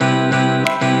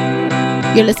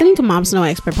You're listening to Mom's No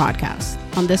Expert Podcast.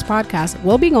 On this podcast,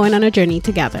 we'll be going on a journey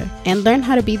together and learn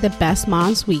how to be the best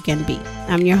moms we can be.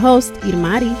 I'm your host,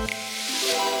 Irmari.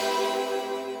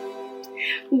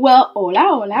 Well,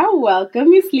 hola.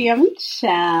 Welcome, Miss Leah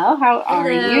Michelle. How are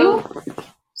you?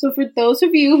 So for those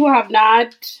of you who have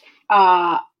not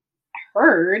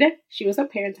heard, she was a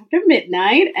Parents After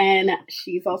Midnight, and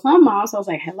she's also a mom. So I was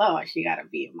like, hello, she got to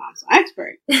be a Mom's No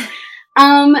Expert.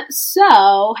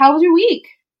 So how was your week?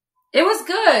 It was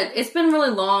good. It's been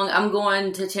really long. I'm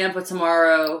going to Tampa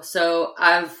tomorrow, so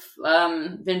I've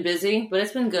been busy, but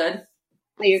it's been good.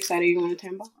 Are you excited you're going to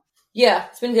Tampa? Yeah,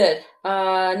 it's been good.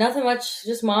 Nothing much,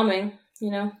 just momming,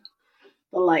 you know.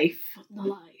 The life.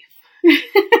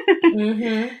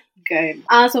 Mm-hmm. Good.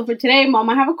 So for today, Mom,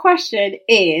 I have a question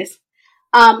is,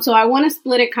 so I want to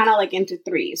split it kind of like into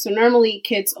three. So normally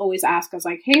kids always ask us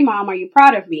like, hey, Mom, are you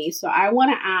proud of me? So I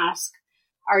want to ask,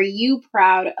 are you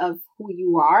proud of who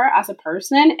you are as a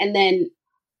person? And then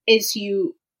is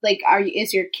your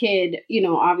kid,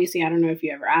 obviously, I don't know if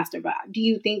you ever asked her, but do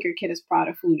you think your kid is proud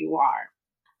of who you are?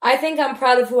 I think I'm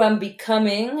proud of who I'm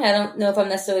becoming. I don't know if I'm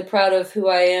necessarily proud of who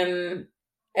I am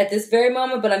at this very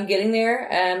moment, but I'm getting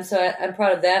there. So I'm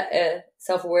proud of that,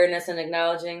 self-awareness and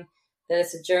acknowledging that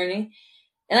it's a journey.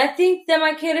 And I think that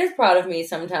my kid is proud of me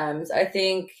sometimes. I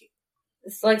think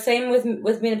it's like same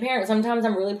with being a parent. Sometimes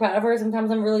I'm really proud of her.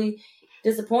 Sometimes I'm really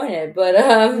disappointed. But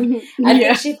I think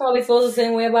she probably feels the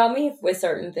same way about me with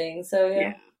certain things. So,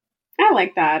 yeah. I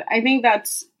like that. I think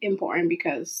that's important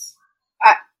because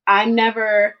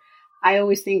I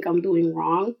always think I'm doing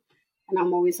wrong. And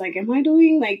I'm always like, am I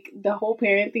doing like the whole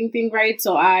parenting thing right?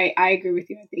 So I agree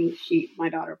with you. I think my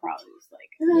daughter probably was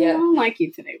like, I don't like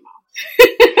you today, Mom.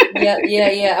 Yeah.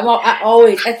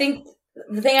 I think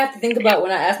the thing I have to think about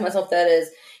when I ask myself that is,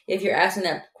 if you're asking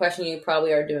that question, you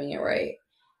probably are doing it right.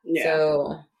 Yeah.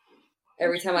 So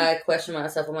every time I question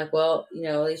myself, I'm like, well,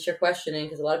 at least you're questioning,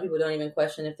 because a lot of people don't even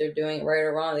question if they're doing it right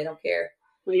or wrong. They don't care.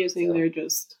 Well, you're saying they're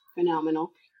just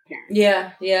phenomenal parents.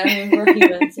 Yeah. I mean, we're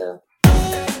human, so.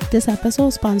 This episode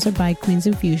is sponsored by Queens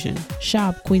Infusion.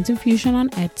 Shop Queens Infusion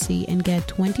on Etsy and get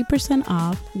 20%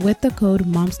 off with the code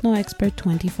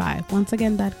MomsNoExpert25. Once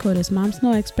again, that code is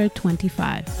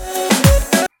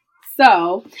MomsNoExpert25.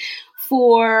 So,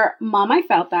 for Mom, I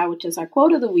Felt That, which is our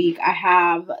quote of the week, I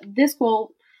have this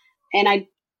quote, and I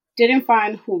didn't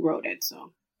find who wrote it,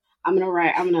 so I'm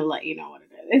going to let you know what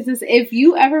it is. It says, if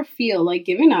you ever feel like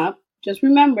giving up, just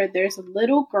remember there's a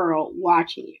little girl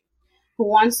watching you who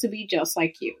wants to be just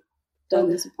like you. Don't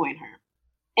disappoint her.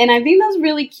 And I think that's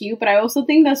really cute, but I also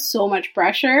think that's so much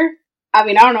pressure. I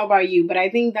mean, I don't know about you, but I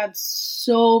think that's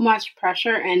so much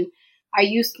pressure. And I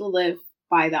used to live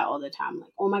by that all the time.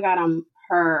 Like, oh my God, I'm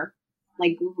her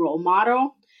like role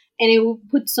model. And it would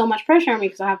put so much pressure on me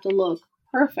because I have to look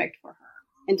perfect for her.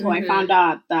 Until I found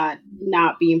out that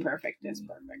not being perfect is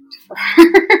perfect for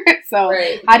her. So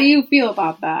How do you feel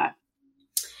about that?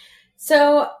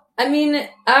 So, I mean,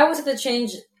 I always have to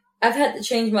change. I've had to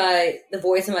change the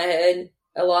voice in my head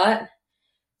a lot.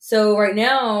 So right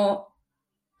now,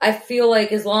 I feel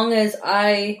like as long as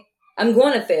I'm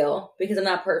going to fail because I'm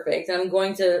not perfect, and I'm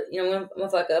going to, I'm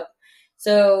gonna fuck up.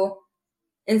 So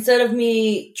instead of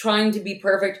me trying to be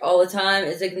perfect all the time,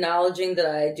 is acknowledging that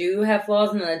I do have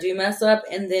flaws and that I do mess up,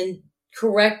 and then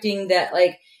correcting that,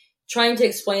 like trying to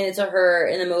explain it to her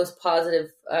in the most positive,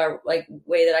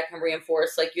 way that I can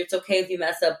reinforce. Like, it's okay if you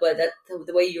mess up, but that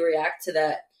the way you react to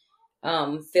that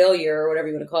failure or whatever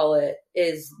you want to call it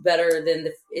is better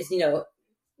than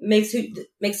makes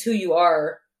who you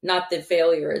are, not the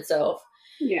failure itself.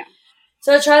 Yeah.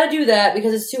 So I try to do that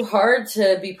because it's too hard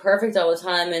to be perfect all the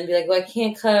time and be like, well, I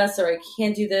can't cuss, or I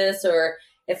can't do this, or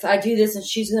if I do this and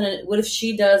what if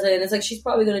she does it? And it's like, she's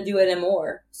probably going to do it and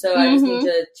more. So I just need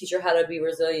to teach her how to be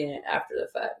resilient after the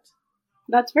fact.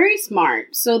 That's very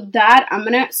smart. So that I'm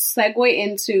going to segue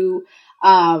into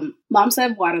Mom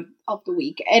Said What of the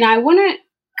week. And I want to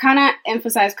kind of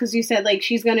emphasize, because you said like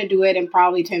she's going to do it and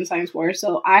probably 10 times worse.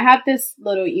 So I had this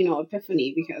little,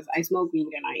 epiphany because I smoke weed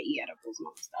and I eat edibles and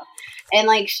all this stuff. And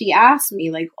like she asked me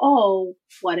like, oh,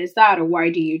 what is that? Or why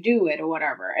do you do it? Or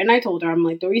whatever. And I told her, I'm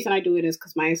like, the reason I do it is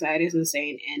because my anxiety is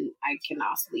insane and I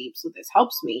cannot sleep. So this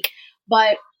helps me.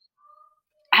 But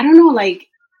I don't know, like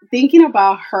thinking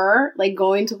about her, like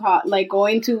going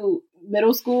to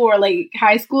middle school or like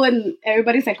high school, and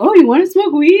everybody's like, oh, you want to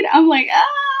smoke weed? I'm like,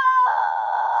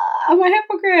 I'm a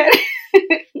hypocrite.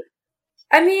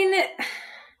 I mean,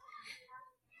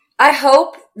 I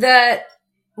hope that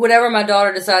whatever my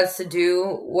daughter decides to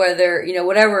do, whether,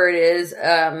 whatever it is,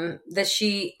 that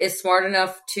she is smart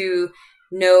enough to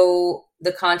know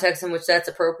the context in which that's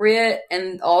appropriate,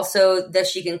 and also that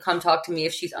she can come talk to me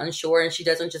if she's unsure and she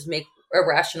doesn't just make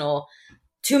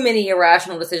too many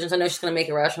irrational decisions. I know she's going to make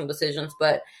irrational decisions,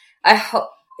 but I hope,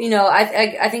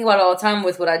 I think about it all the time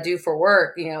with what I do for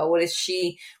work. What if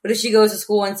she goes to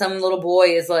school and some little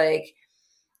boy is like,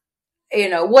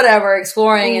 whatever,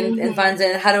 exploring and finds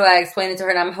it. How do I explain it to her?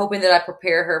 And I'm hoping that I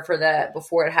prepare her for that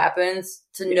before it happens,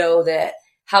 to know that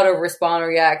how to respond or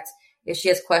react if she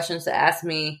has questions to ask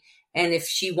me. And if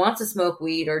she wants to smoke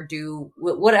weed or do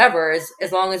whatever,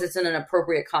 as long as it's in an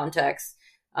appropriate context,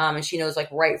 and she knows like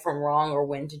right from wrong or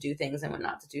when to do things and when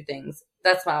not to do things.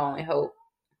 That's my only hope.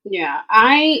 Yeah,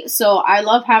 I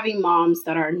love having moms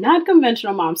that are not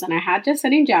conventional moms, and I had just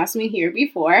sitting Jasmine here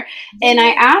before, and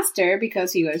I asked her,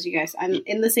 because you guys, I'm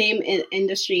in the same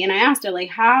industry, and I asked her,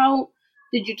 like, how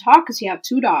did you talk? Because she had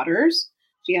 2 daughters.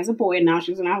 She has a boy, and now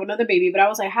she's gonna have another baby. But I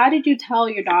was like, how did you tell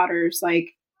your daughters, like,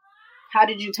 how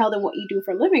did you tell them what you do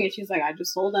for a living? And she's like, I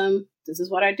just told them this is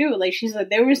what I do. Like, she's like,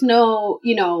 there was no,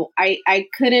 I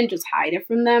couldn't just hide it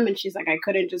from them. And she's like, I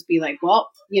couldn't just be like, well,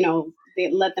 they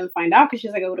let them find out, because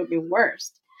she's like, it would have been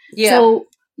worse. Yeah. So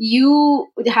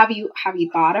have you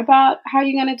thought about how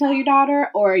you're gonna tell your daughter,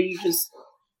 or are you just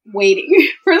waiting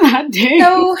for that day?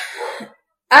 So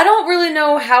I don't really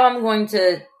know how I'm going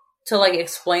to like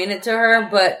explain it to her,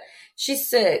 but she's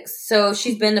 6, so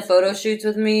she's been to photo shoots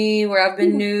with me where I've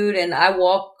been nude, and I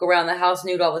walk around the house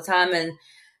nude all the time. And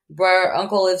our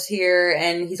uncle lives here,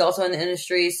 and he's also in the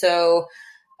industry, so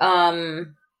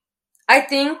I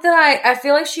think that I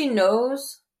feel like she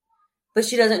knows, but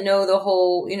she doesn't know the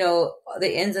whole,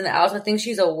 the ins and the outs. I think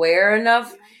she's aware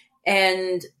enough,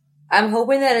 and I'm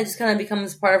hoping that it just kind of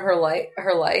becomes part of her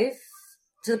life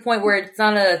to the point where it's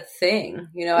not a thing.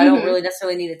 I don't really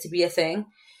necessarily need it to be a thing.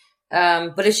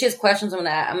 But if she has questions, I'm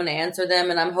gonna answer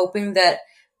them, and I'm hoping that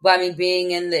by me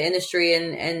being in the industry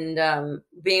and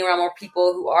being around more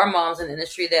people who are moms in the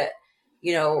industry, that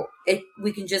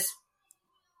we can just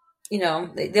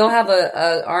they'll have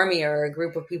a army or a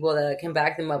group of people that can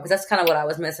back them up, because that's kind of what I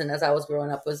was missing as I was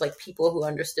growing up, was like people who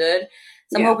understood.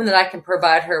 So I'm hoping that I can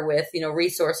provide her with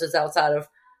resources outside of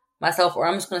myself, or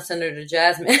I'm just going to send her to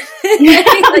Jasmine.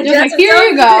 Like, Jasmine, here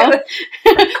you go.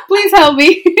 Please help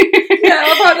me.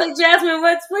 I'll probably like,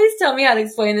 Jasmine, please tell me how to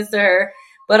explain this to her.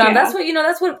 But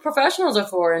that's what professionals are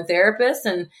for, and therapists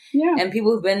and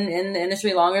people who've been in the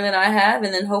industry longer than I have.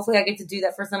 And then hopefully I get to do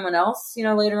that for someone else,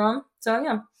 later on. So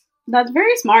yeah. That's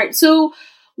very smart. So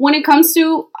when it comes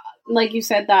to, like you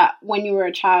said, that when you were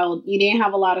a child, you didn't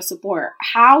have a lot of support.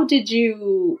 How did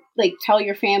you tell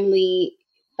your family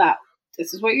that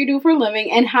this is what you do for a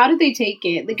living, and how did they take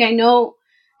it? Like, I know,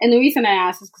 and the reason I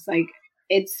ask is because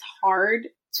it's hard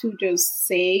to just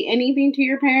say anything to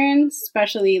your parents,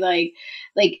 especially like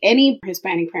any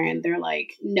Hispanic parent, they're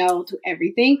like no to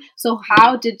everything. So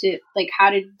how did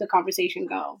the conversation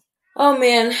go? Oh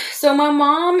man. So my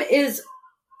mom is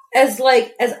as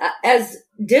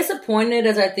disappointed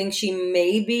as I think she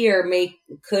may be or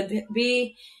could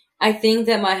be. I think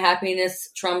that my happiness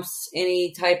trumps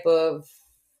any type of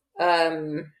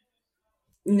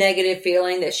negative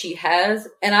feeling that she has.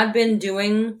 And I've been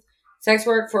doing sex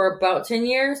work for about 10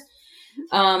 years.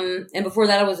 And before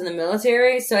that I was in the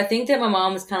military. So I think that my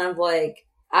mom is kind of like,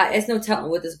 it's no telling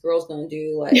what this girl's going to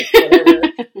do, like whatever.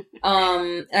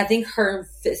 And I think her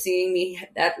seeing me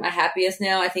at my happiest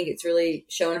now, I think it's really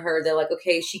shown her that like,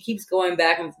 okay, she keeps going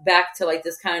back to like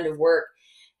this kind of work,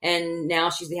 and now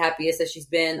she's the happiest that she's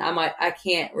been. I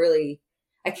can't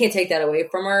take that away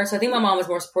from her. So I think my mom was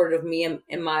more supportive of me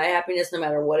and my happiness, no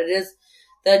matter what it is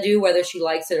that I do, whether she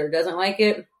likes it or doesn't like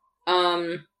it.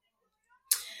 The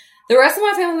rest of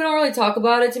my family, we don't really talk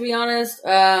about it, to be honest.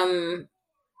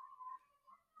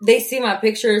 They see my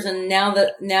pictures, and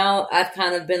now I've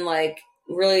kind of been like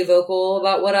really vocal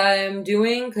about what I'm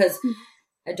doing, because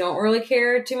I don't really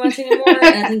care too much anymore.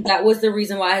 And I think that was the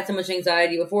reason why I had so much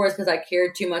anxiety before, is because I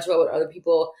cared too much about what other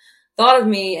people thought of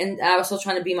me. And I was still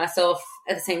trying to be myself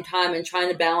at the same time, and trying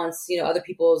to balance, other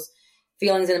people's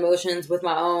feelings and emotions with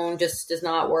my own just does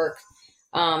not work.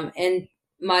 And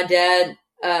my dad,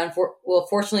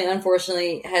 fortunately,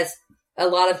 unfortunately, has a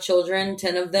lot of children,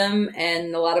 10 of them,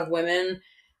 and a lot of women.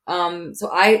 So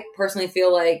I personally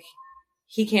feel like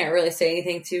he can't really say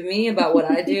anything to me about what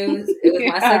I do with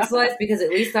my sex life, because at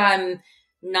least I'm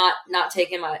not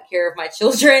taking care of my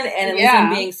children, and at least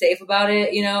I'm being safe about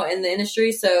it, in the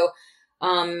industry. So,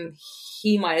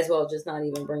 he might as well just not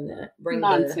even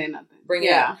say nothing.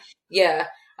 It up. Yeah.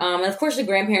 And of course the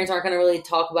grandparents aren't going to really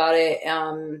talk about it.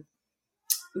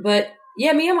 But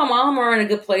yeah, me and my mom are in a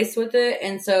good place with it.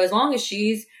 And so as long as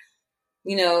she's,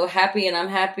 happy and I'm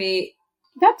happy,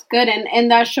 That's good,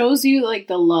 and that shows you like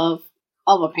the love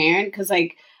of a parent, because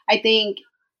like I think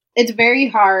it's very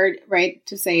hard, right,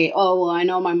 to say, oh well, I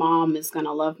know my mom is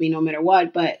gonna love me no matter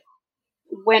what, but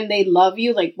when they love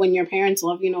you, like when your parents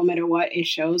love you no matter what, it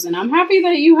shows. And I'm happy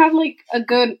that you have like a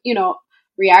good,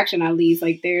 reaction at least.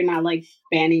 Like they're not like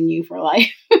banning you for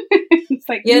life. It's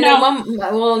like, Yeah,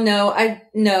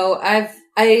 no.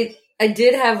 I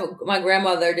did have, my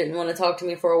grandmother didn't want to talk to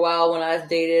me for a while when I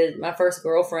dated my first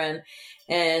girlfriend.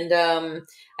 And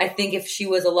I think if she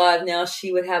was alive now,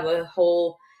 she would have a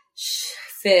whole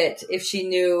fit if she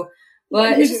knew.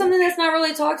 But it's just something that's not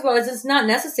really talked about. It's just not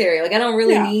necessary. Like, I don't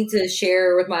really need to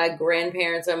share with my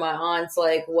grandparents or my aunts,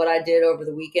 like, what I did over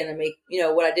the weekend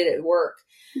and what I did at work.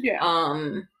 Yeah.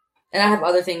 And I have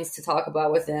other things to talk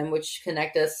about with them, which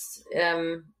connect us.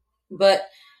 But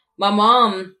my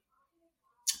mom,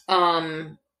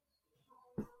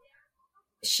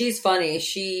 she's funny.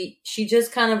 She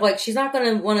just kind of like, she's not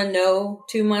going to want to know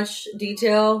too much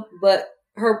detail, but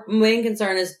her main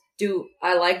concern is, do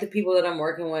I like the people that I'm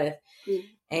working with? Mm.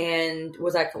 And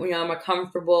am I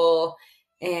comfortable,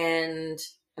 and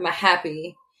am I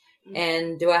happy? Mm.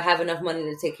 And do I have enough money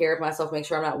to take care of myself, make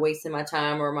sure I'm not wasting my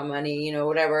time or my money,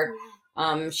 whatever.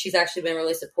 She's actually been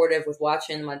really supportive with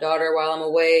watching my daughter while I'm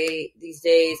away these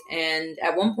days. And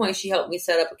at one point she helped me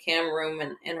set up a camera room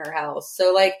in her house.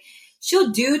 So like,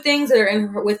 she'll do things that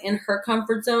are within her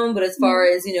comfort zone, but as far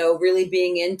as, really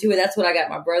being into it, that's what I got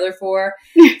my brother for.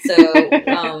 So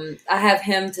I have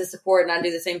him to support, and I do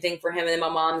the same thing for him. And then my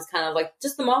mom is kind of like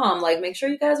just the mom, like, make sure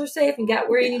you guys are safe and got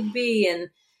where you need to be. And,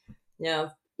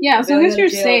 yeah, as long as you're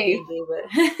safe.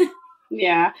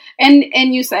 Yeah.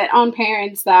 And you said on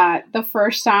Parents that the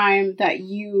first time that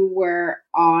you were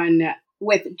on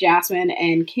with Jasmine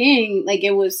and King, like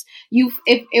it was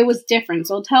different.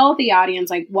 So tell the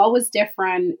audience, like, what was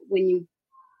different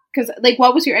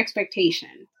what was your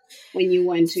expectation when you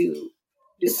went to do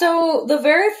that? So the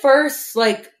very first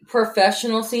like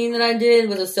professional scene that I did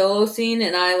was a solo scene,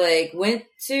 and I like went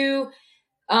to,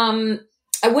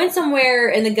 I went somewhere,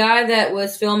 and the guy that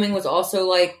was filming was also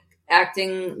like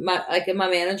acting my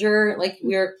manager. Like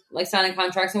we were like signing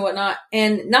contracts and whatnot,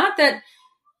 and not that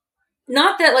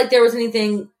like there was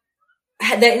anything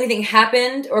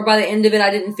happened, or by the end of it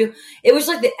I didn't feel, it was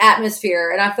like the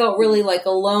atmosphere, and I felt really like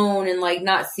alone and like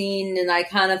not seen, and I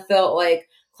kind of felt like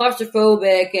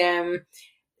claustrophobic, and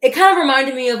it kind of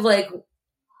reminded me of like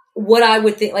what I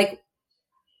would think, like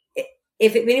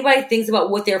if anybody thinks about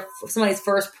what somebody's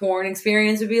first porn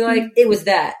experience would be like, it was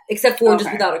that, except for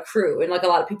just without a crew and like a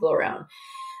lot of people around.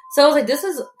 So I was like, this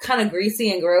is kind of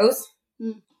greasy and gross.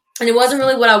 And it wasn't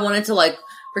really what I wanted to like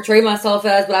portray myself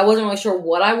as, but I wasn't really sure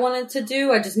what I wanted to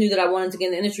do. I just knew that I wanted to get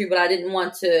in the industry, but I didn't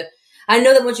want to. I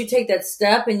know that once you take that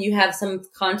step and you have some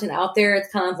content out there,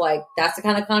 it's kind of like, that's the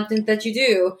kind of content that you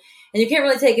do, and you can't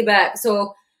really take it back.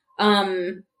 So,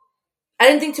 I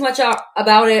didn't think too much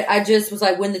about it. I just was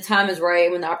like, when the time is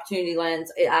right, when the opportunity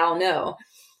lands, I'll know.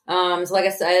 So like I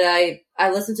said,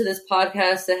 I listened to this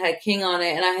podcast that had King on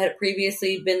it, and I had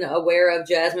previously been aware of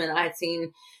Jasmine. I had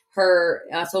seen her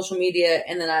social media,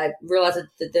 and then I realized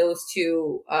that those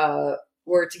two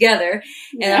were together,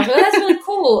 and I was like, that's really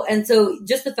cool. And so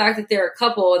just the fact that they're a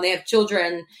couple and they have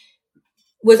children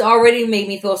was already made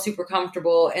me feel super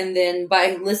comfortable. And then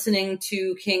by listening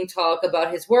to King talk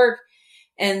about his work,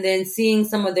 and then seeing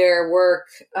some of their work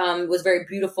was very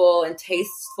beautiful and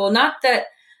tasteful. Not that,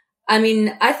 I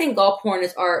mean, I think all porn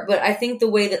is art, but I think the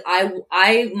way that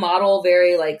I model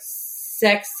very like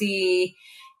sexy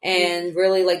and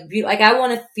really like like I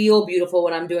want to feel beautiful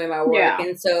when I'm doing my work. Yeah.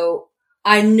 And so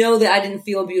I know that I didn't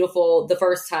feel beautiful the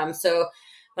first time. So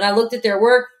when I looked at their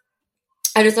work,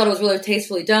 I just thought it was really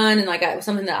tastefully done, and like it was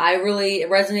something that I really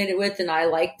resonated with, and I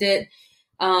liked it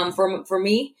for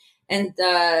me. And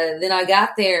then I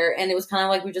got there, and it was kind of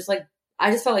like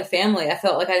I just felt like family. I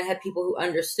felt like I had people who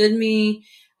understood me,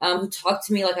 who talked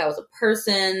to me like I was a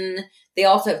person. They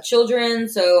also have children,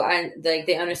 so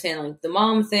they understand like the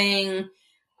mom thing.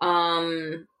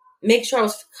 Make sure I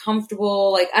was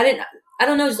comfortable. Like I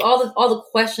don't know, just all the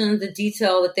questions, the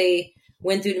detail that they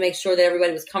went through to make sure that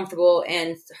everybody was comfortable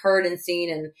and heard and seen,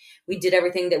 and we did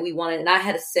everything that we wanted. And I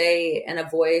had a say and a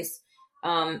voice.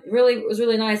 It was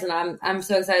really nice, and I'm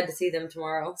so excited to see them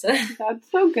tomorrow. So.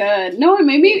 That's so good. No, it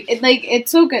made me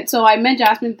it's so good. So I met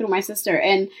Jasmine through my sister,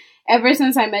 and ever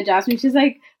since I met Jasmine, she's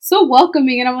like so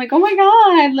welcoming, and I'm like, oh my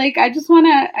god, like I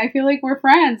feel like we're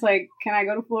friends. Like, can I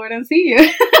go to Florida and see you?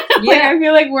 Yeah, like, I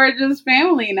feel like we're just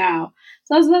family now.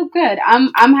 So that's so good.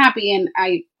 I'm happy, and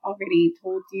I already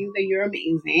told you that you're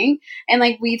amazing, and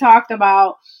like we talked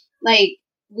about big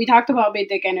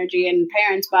dick energy and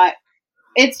parents, but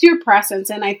it's your presence.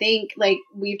 And I think, like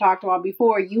we've talked about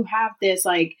before, you have this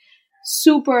like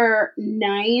super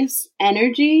nice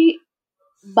energy,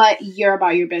 but you're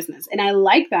about your business. And I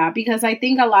like that because I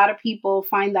think a lot of people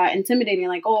find that intimidating,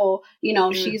 like, oh, you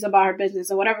know, she's about her business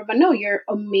or whatever. But no, you're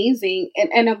amazing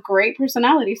and a great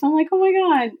personality. So I'm like, oh my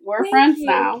God, we're friends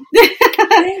now.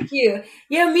 Thank you.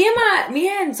 Yeah, me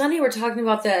and Sunny were talking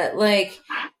about that, like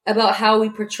about how we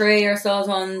portray ourselves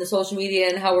on the social media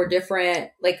and how we're different,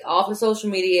 like off of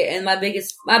social media. And my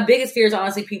biggest fear is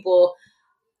honestly people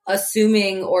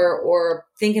assuming or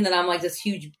thinking that I'm like this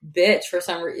huge bitch for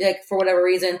for whatever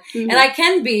reason. Mm-hmm. And I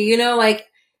can be, you know, like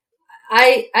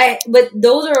but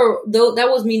that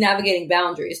was me navigating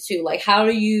boundaries too. Like, how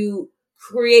do you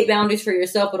create boundaries for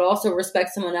yourself, but also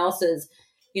respect someone else's,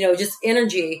 you know, just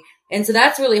energy. And so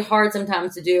that's really hard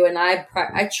sometimes to do. And I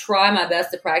try my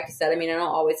best to practice that. I mean, I don't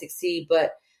always succeed,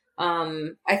 but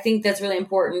I think that's really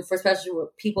important for especially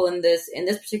people in this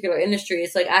particular industry.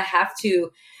 It's like, I have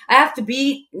to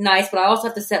be nice, but I also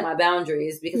have to set my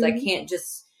boundaries because I can't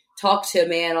just talk to a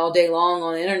man all day long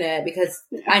on the internet because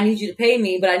I need you to pay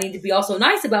me, but I need to be also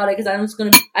nice about it because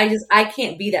I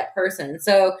can't be that person.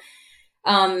 So,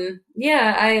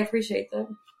 yeah, I appreciate that.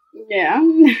 Yeah,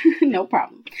 no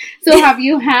problem. So have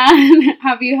you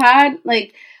had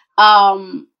like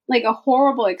a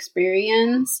horrible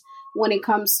experience when it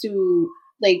comes to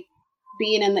like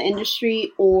being in the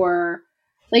industry or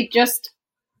like just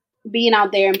being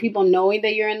out there and people knowing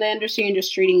that you're in the industry and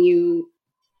just treating you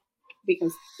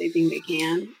because they think they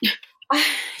can?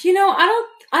 You know, I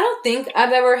don't think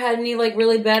I've ever had any like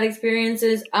really bad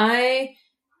experiences.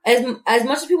 As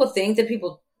much as people think that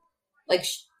people like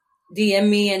DM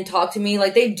me and talk to me,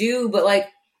 like they do, but like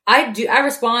I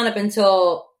respond up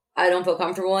until I don't feel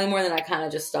comfortable anymore, then I kind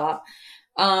of just stop.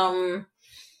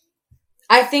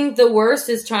 I think the worst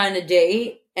is trying to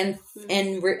date and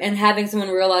having someone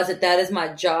realize that is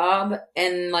my job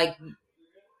and like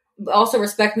also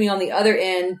respect me on the other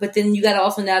end, but then you got to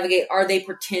also navigate, are they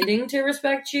pretending to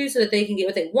respect you so that they can get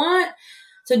what they want?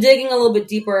 So digging a little bit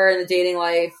deeper in the dating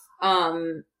life.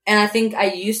 And I think I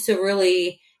used to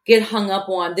really get hung up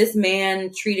on this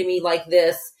man treated me like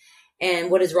this and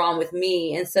what is wrong with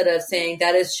me, instead of saying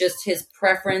that is just his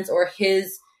preference or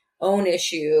his own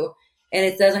issue and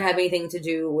it doesn't have anything to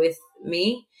do with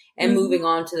me, and moving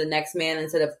on to the next man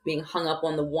instead of being hung up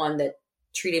on the one that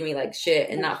treated me like shit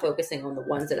and not focusing on the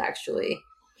ones that actually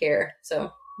care.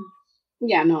 So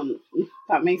yeah, no,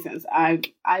 that makes sense. I'm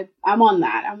on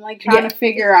that. I'm like trying to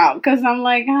figure out because I'm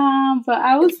like, but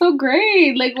I was so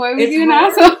great. Like, why was you an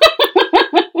asshole?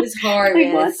 It's hard,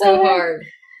 like, man. It's so hard.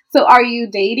 So, are you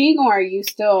dating or are you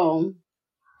still?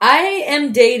 I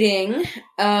am dating.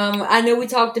 I know we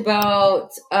talked about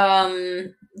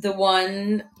the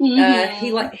one.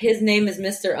 His name is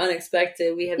Mr.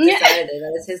 Unexpected. We have decided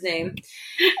that is his name.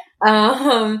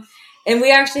 And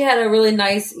we actually had a really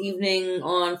nice evening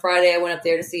on Friday. I went up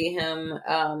there to see him.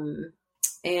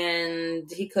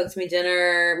 And he cooked me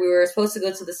dinner. We were supposed to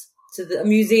go to the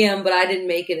museum, but I didn't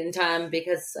make it in time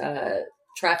because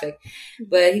traffic.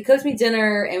 But he cooked me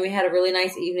dinner and we had a really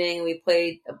nice evening.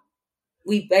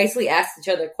 We basically asked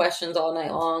each other questions all night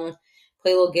long,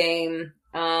 play a little game.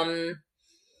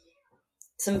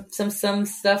 Some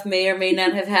stuff may or may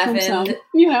not have happened,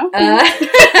 you know.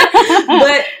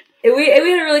 But we had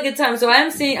a really good time. So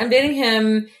I'm dating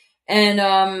him, and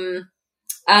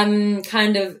I'm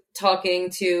kind of talking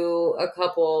to a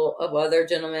couple of other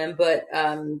gentlemen, but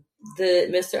the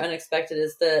Mr. Unexpected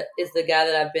is the guy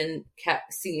that I've been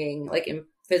seeing, like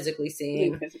physically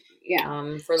seeing,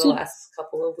 for the last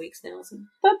couple of weeks now. So.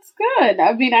 That's good.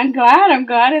 I mean, I'm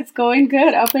glad it's going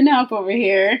good, up and up over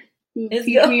here. Teach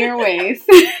me your ways.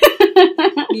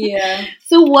 Yeah.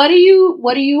 So what do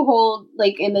you hold,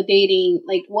 like, in the dating,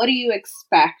 like, what do you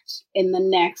expect in the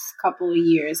next couple of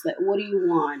years? Like, what do you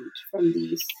want from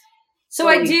these? So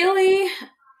ideally,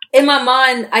 in my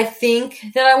mind, I think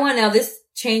that I want, now this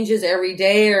changes every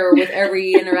day or with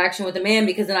every interaction with a man,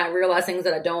 because then I realize things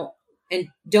that I don't and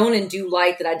do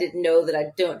like, that I didn't know that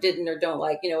I didn't or don't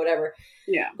like, whatever.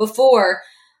 Yeah. Before.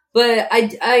 But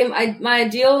my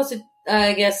ideal,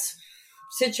 I guess,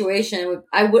 situation,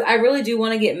 I really do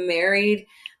want to get married,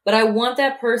 but I want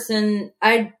that person,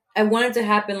 I want it to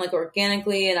happen like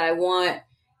organically, and I want,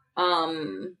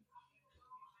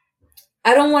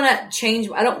 I don't want to change.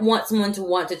 I don't want someone to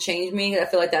want to change me. I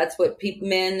feel like that's what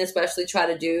men especially try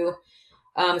to do,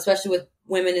 especially with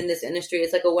women in this industry.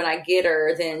 It's like, oh, when I get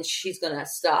her, then she's going to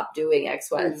stop doing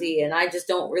X, Y, Z. And I just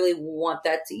don't really want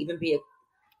that to even be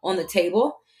on the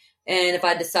table. And if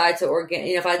I decide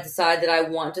if I decide that I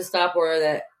want to stop, or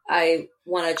that I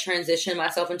want to transition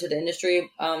myself into the industry,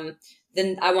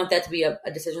 then I want that to be a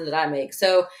decision that I make.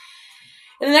 So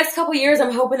in the next couple of years,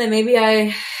 I'm hoping that maybe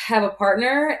I have a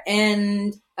partner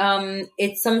and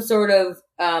it's some sort of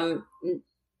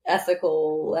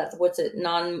ethical,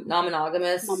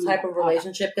 non-monogamous type of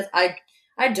relationship, because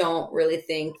I don't really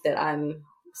think that I'm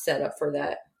set up for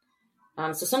that.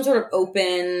 So some sort of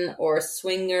open or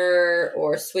swinger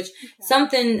or switch,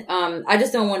 something. I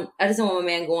just don't want my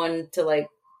man going to like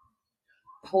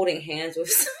holding hands with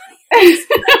somebody.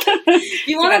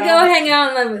 You want to go hang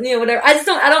out and whatever. I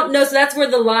don't know. So that's where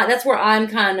the line. That's where I'm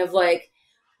kind of like,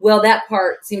 well, that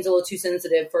part seems a little too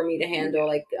sensitive for me to handle.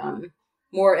 Like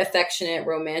more affectionate,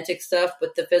 romantic stuff,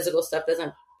 but the physical stuff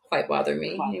doesn't quite bother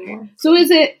me anymore.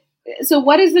 So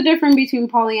what is the difference between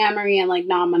polyamory and like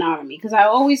non-monogamy? Because I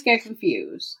always get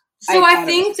confused. So I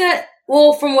think that,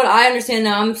 well, from what I understand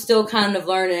now, I'm still kind of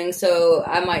learning, so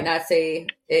I might not say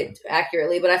it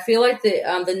accurately, but I feel like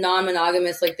the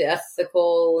non-monogamous, like the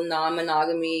ethical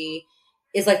non-monogamy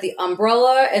is like the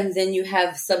umbrella, and then you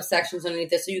have subsections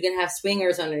underneath it. So you can have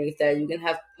swingers underneath that. You can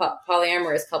have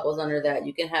polyamorous couples under that.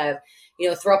 You can have,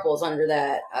 thruples under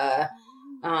that.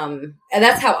 And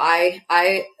that's how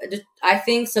I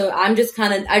think. So I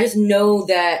just know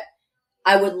that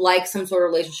I would like some sort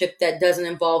of relationship that doesn't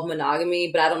involve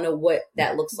monogamy, but I don't know what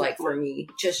that looks like for me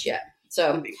just yet.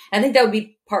 So I think that would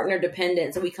be partner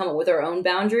dependent. So we come up with our own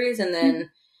boundaries and then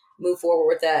move forward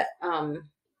with that.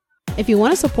 If you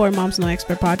want to support Moms No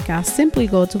Expert podcast, simply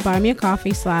go to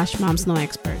buymeacoffee/Moms No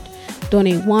Expert.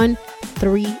 Donate $1,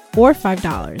 $3, or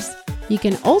 $5. You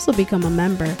can also become a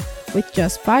member with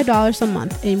just $5 a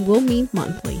month and will meet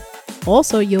monthly.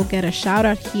 Also, you'll get a shout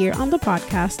out here on the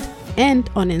podcast and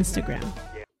on Instagram.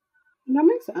 That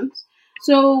makes sense.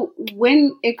 So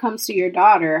when it comes to your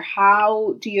daughter,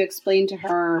 how do you explain to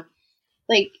her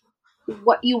like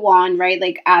what you want, right?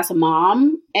 Like as a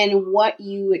mom, and what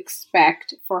you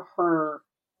expect for her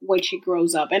when she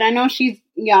grows up. And I know she's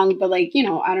young, but like, I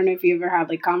don't know if you ever have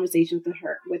like conversations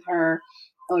with her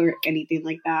or anything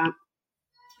like that.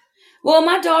 Well,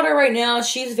 my daughter right now,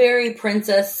 she's very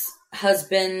princess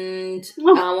husband.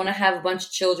 I want to have a bunch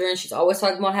of children. She's always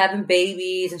talking about having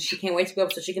babies, and she can't wait to grow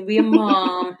up so she can be a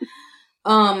mom.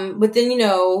 But then,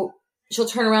 she'll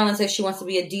turn around and say she wants to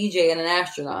be a DJ and an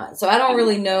astronaut. So I don't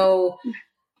really know.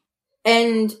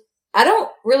 And I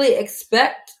don't really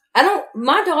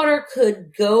my daughter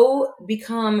could go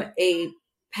become a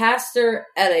pastor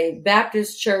at a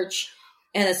Baptist church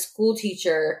and a school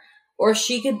teacher, or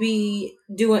she could be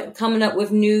coming up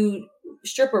with new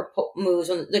stripper moves.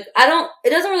 It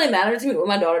doesn't really matter to me what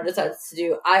my daughter decides to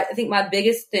do. I think my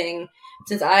biggest thing,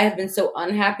 since I have been so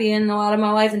unhappy in a lot of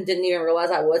my life and didn't even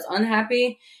realize I was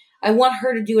unhappy, I want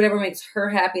her to do whatever makes her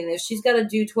happy. And if she's got to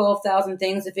do 12,000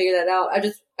 things to figure that out, I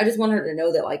just want her to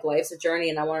know that like life's a journey,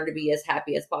 and I want her to be as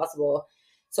happy as possible.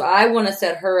 So I want to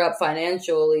set her up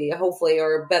financially, hopefully,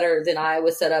 or better than I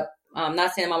was set up.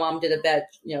 Not saying my mom did a bad,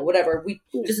 whatever.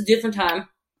 Just a different time.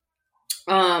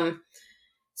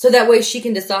 So that way she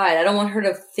can decide. I don't want her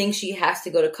to think she has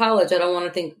to go to college. I don't want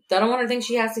her to think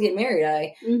she has to get married.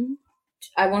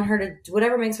 I want her to do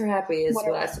whatever makes her happy is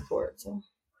what I support. So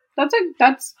that's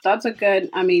a good.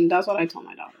 I mean, that's what I told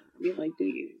my daughter. Be like, do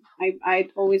you? I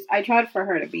tried for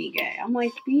her to be gay. I'm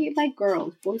like, be like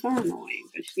girls. Boys are annoying,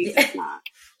 but she's not.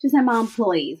 She said, "Mom,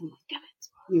 please." I'm like, damn it,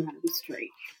 you're gonna be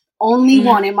straight. Only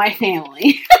one in my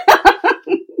family.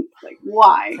 Like,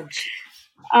 why?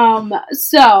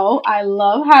 So I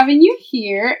love having you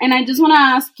here, and I just want to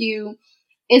ask you: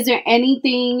 is there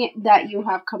anything that you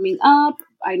have coming up?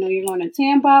 I know you're going to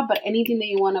Tampa, but anything that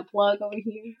you want to plug over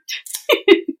here?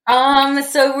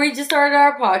 So we just started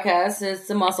our podcast. It's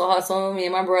The Muscle Hustle. Me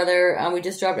and my brother. We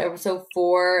just dropped episode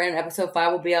 4, and episode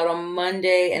 5 will be out on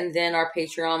Monday, and then our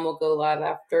Patreon will go live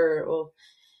after.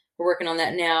 We're working on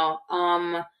that now.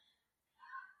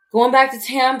 Going back to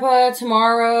Tampa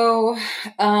tomorrow.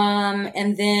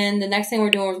 And then the next thing we're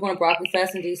doing is going to Broccoli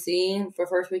Fest in DC for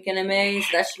first weekend in May.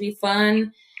 So that should be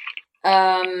fun.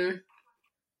 My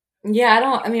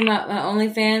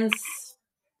OnlyFans.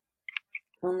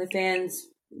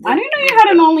 I didn't know you had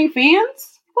an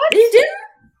OnlyFans. What? You didn't?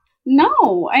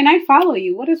 No, and I follow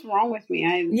you. What is wrong with me?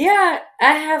 I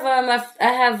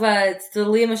have it's the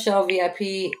Leah Michelle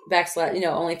VIP /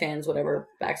 OnlyFans whatever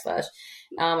 /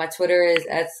 my Twitter is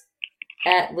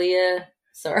at Leah.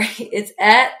 Sorry,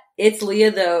 it's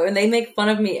Leah though, and they make fun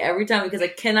of me every time because I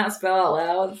cannot spell out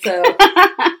loud. So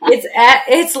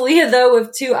it's Leah though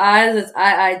with 2 I's. It's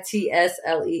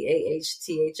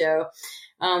IITSLEAHTHO.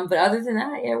 But other than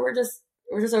that, we're just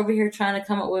over here trying to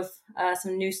come up with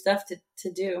some new stuff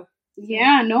to do.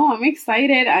 Yeah, no, I'm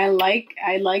excited. I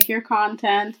like your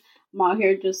content. I'm out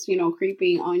here just,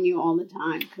 creeping on you all the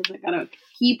time because I gotta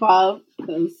keep up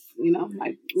because,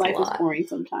 my life is boring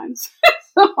sometimes.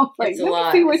 So I'm like,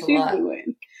 let me see what she's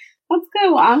doing. That's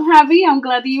good. Well, I'm happy. I'm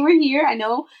glad that you were here. I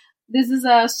know this is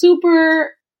a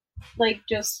super,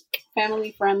 just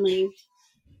family friendly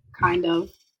kind of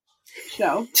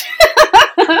show. Oops.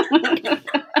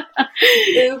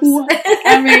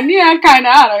 I mean, yeah, kind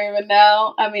of. I don't even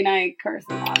know. I mean, I curse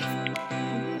a lot.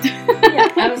 Yeah,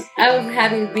 I was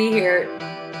happy to be here.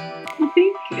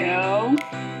 Thank you.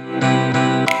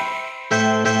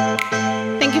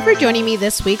 Thank you for joining me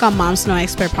this week on Moms No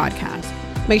Expert Podcast.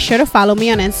 Make sure to follow me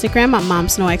on Instagram at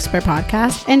Moms No Expert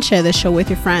Podcast and share this show with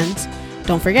your friends.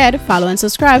 Don't forget, follow and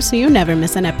subscribe so you never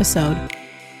miss an episode.